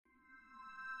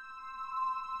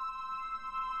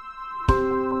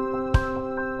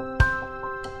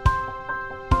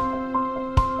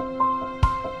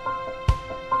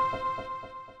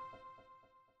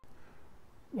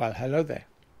Well, hello there.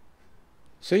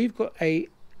 So you've got a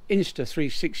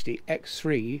Insta360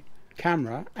 X3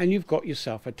 camera and you've got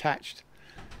yourself attached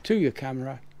to your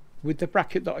camera with the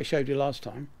bracket that I showed you last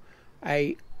time,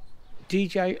 a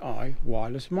DJI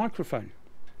wireless microphone.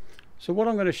 So what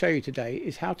I'm going to show you today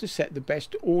is how to set the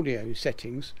best audio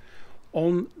settings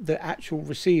on the actual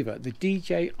receiver, the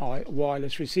DJI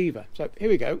wireless receiver. So here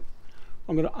we go.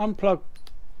 I'm going to unplug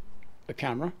the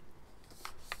camera.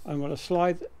 I'm going to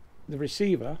slide the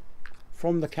receiver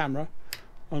from the camera.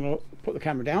 I'm going to put the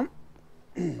camera down.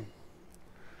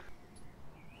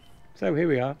 So here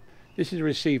we are. This is a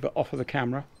receiver off of the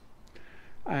camera,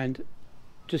 and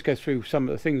just go through some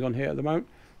of the things on here at the moment.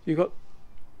 You've got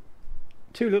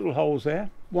two little holes there.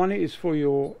 One is for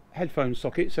your headphone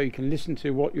socket, so you can listen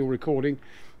to what you're recording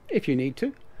if you need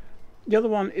to. The other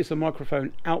one is the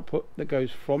microphone output that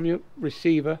goes from your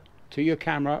receiver to your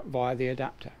camera via the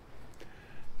adapter.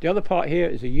 The other part here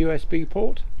is a USB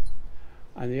port,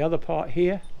 and the other part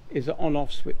here is the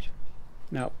on-off switch.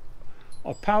 Now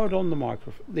I've powered on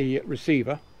the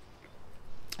receiver,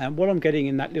 and what I'm getting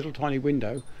in that little tiny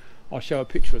window, I'll show a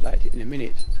picture of that in a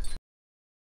minute,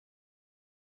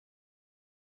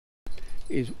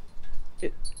 is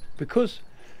because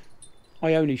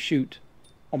I only shoot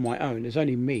on my own. There's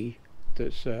only me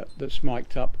that's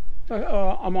mic'd up.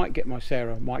 I might get my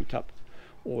Sarah mic'd up,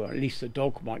 or at least the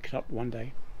dog mic'd up one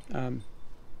day.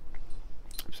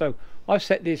 So I've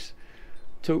set this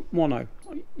to mono.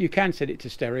 You can set it to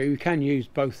stereo. You can use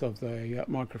both of the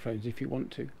microphones if you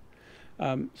want to.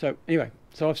 So anyway,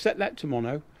 so I've set that to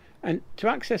mono, and to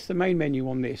access the main menu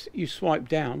on this, you swipe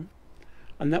down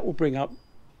and that will bring up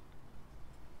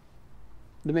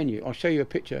the menu. I'll show you a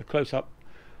picture close up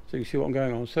so you can see what I'm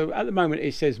going on. So at the moment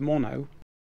it says mono.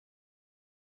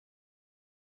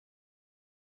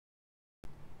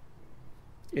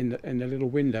 In the little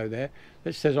window there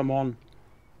that says I'm on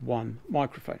one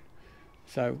microphone.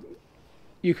 So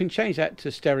you can change that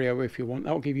to stereo if you want.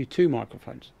 That will give you two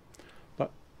microphones, but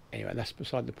anyway, that's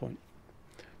beside the point.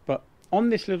 But on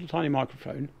this little tiny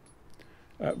microphone,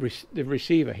 the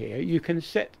receiver here, you can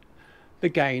set the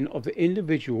gain of the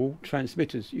individual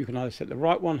transmitters. You can either set the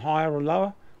right one higher or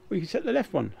lower, or you can set the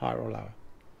left one higher or lower.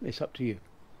 It's up to you.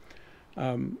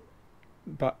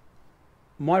 But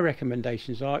my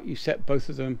recommendations are you set both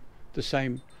of them the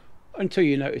same until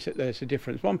you notice that there's a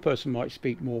difference. One person might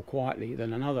speak more quietly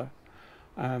than another,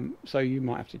 so you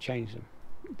might have to change them,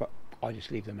 but I just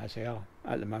leave them as they are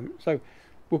at the moment. So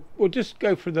we'll just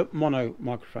go for the mono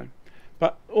microphone.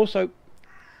 But also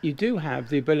you do have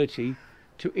the ability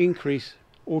to increase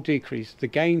or decrease the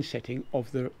gain setting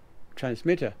of the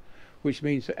transmitter, which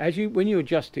means that when you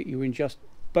adjust it, you adjust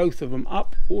both of them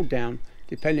up or down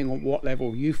depending on what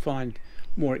level you find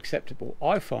more acceptable.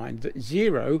 I find that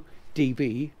 0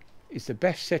 dB is the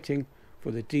best setting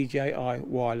for the DJI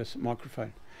wireless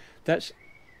microphone. That's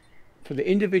for the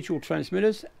individual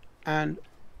transmitters and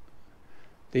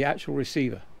the actual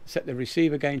receiver. Set the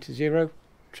receiver gain to 0,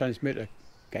 transmitter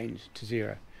gains to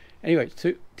 0. Anyway,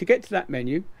 to get to that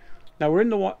menu, now we're in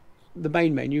the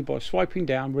main menu. By swiping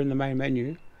down, we're in the main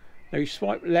menu. Now you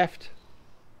swipe left.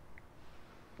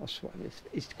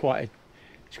 It's quite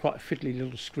a fiddly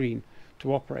little screen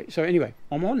to operate. So anyway,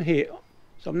 I'm on here.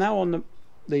 So I'm now on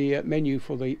the menu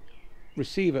for the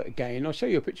receiver gain. I'll show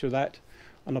you a picture of that,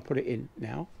 and I'll put it in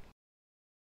now.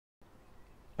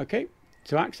 Okay,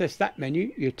 to access that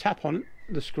menu, you tap on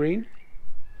the screen,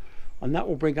 and that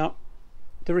will bring up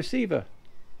the receiver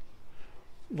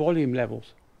volume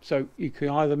levels. So you can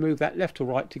either move that left or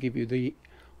right to give you the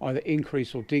either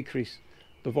increase or decrease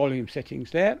the volume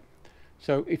settings there.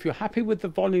 So if you're happy with the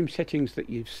volume settings that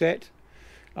you've set,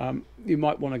 you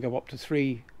might want to go up to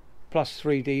 3 plus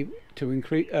 3D to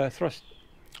increase thrust.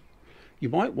 You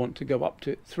might want to go up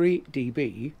to 3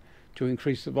 dB to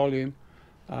increase the volume,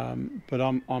 but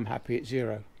I'm happy at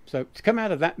 0. So to come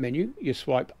out of that menu, you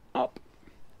swipe up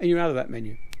and you're out of that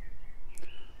menu.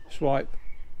 Swipe.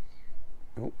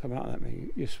 Oh, come out of that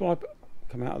menu. You swipe.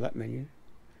 Come out of that menu.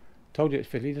 Told you it's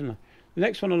fiddly, didn't I? The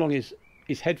next one along is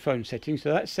headphone settings.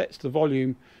 So that sets the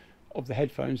volume of the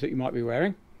headphones that you might be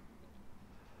wearing.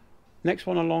 Next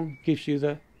one along gives you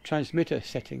the transmitter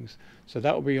settings. So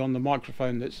that will be on the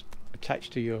microphone that's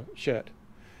attached to your shirt.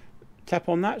 Tap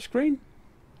on that screen.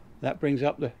 That brings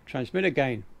up the transmitter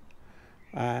gain.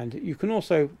 And you can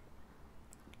also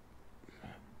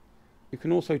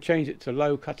change it to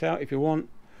low cutout if you want.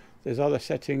 There's other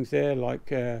settings there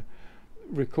like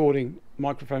recording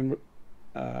microphone.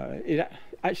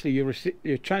 Actually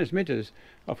your transmitters,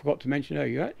 I forgot to mention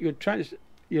earlier,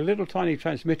 your little tiny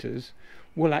transmitters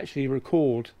will actually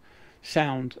record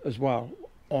sound as well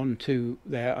onto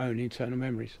their own internal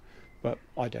memories. but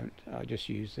I don't. I just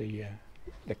use the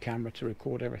camera to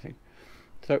record everything.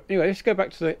 So anyway, let's go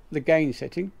back to the gain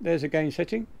setting. There's a gain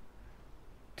setting.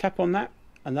 Tap on that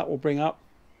and that will bring up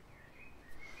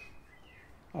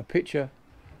a picture.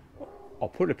 I'll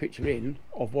put a picture in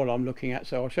of what I'm looking at.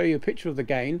 So I'll show you a picture of the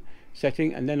gain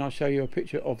setting, and then I'll show you a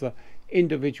picture of the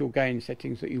individual gain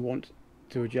settings that you want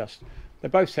to adjust. They're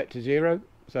both set to 0,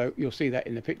 so you'll see that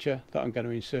in the picture that I'm going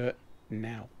to insert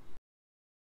now.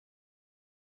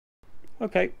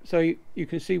 Okay, so you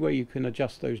can see where you can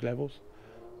adjust those levels.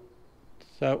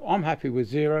 So I'm happy with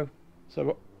 0.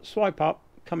 So swipe up,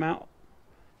 come out,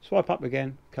 swipe up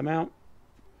again, come out,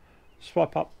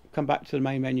 swipe up, come back to the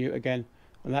main menu again,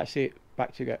 and that's it.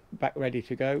 Back ready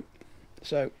to go.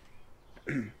 So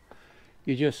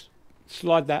you just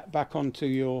slide that back onto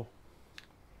your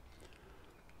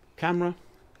camera,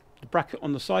 the bracket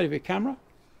on the side of your camera.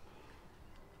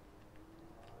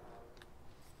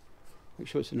 Make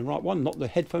sure it's in the right one, not the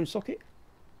headphone socket.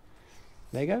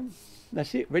 There you go.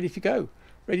 That's it. Ready to go.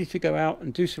 Ready to go out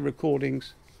and do some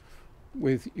recordings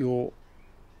with your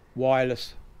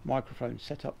wireless microphone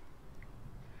setup.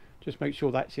 Just make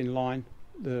sure that's in line.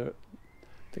 The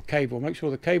cable. Make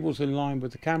sure the cable's in line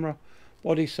with the camera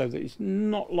body so that it's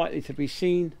not likely to be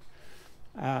seen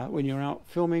when you're out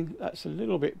filming. That's a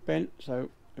little bit bent, so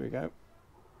there we go.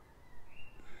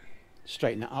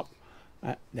 Straighten that up.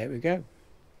 There we go.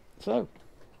 So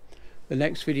the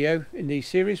next video in the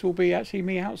series will be actually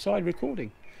me outside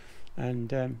recording, and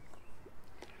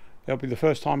that'll be the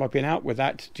first time I've been out with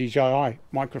that DJI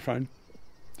microphone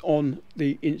on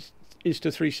the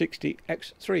Insta360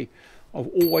 X3. I've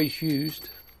always used,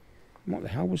 what the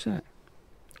hell was that?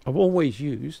 I've always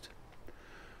used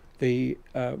the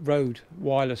Rode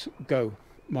Wireless Go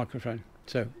microphone,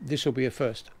 so this will be a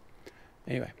first.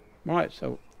 Anyway, right,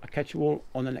 so I'll catch you all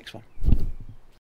on the next one.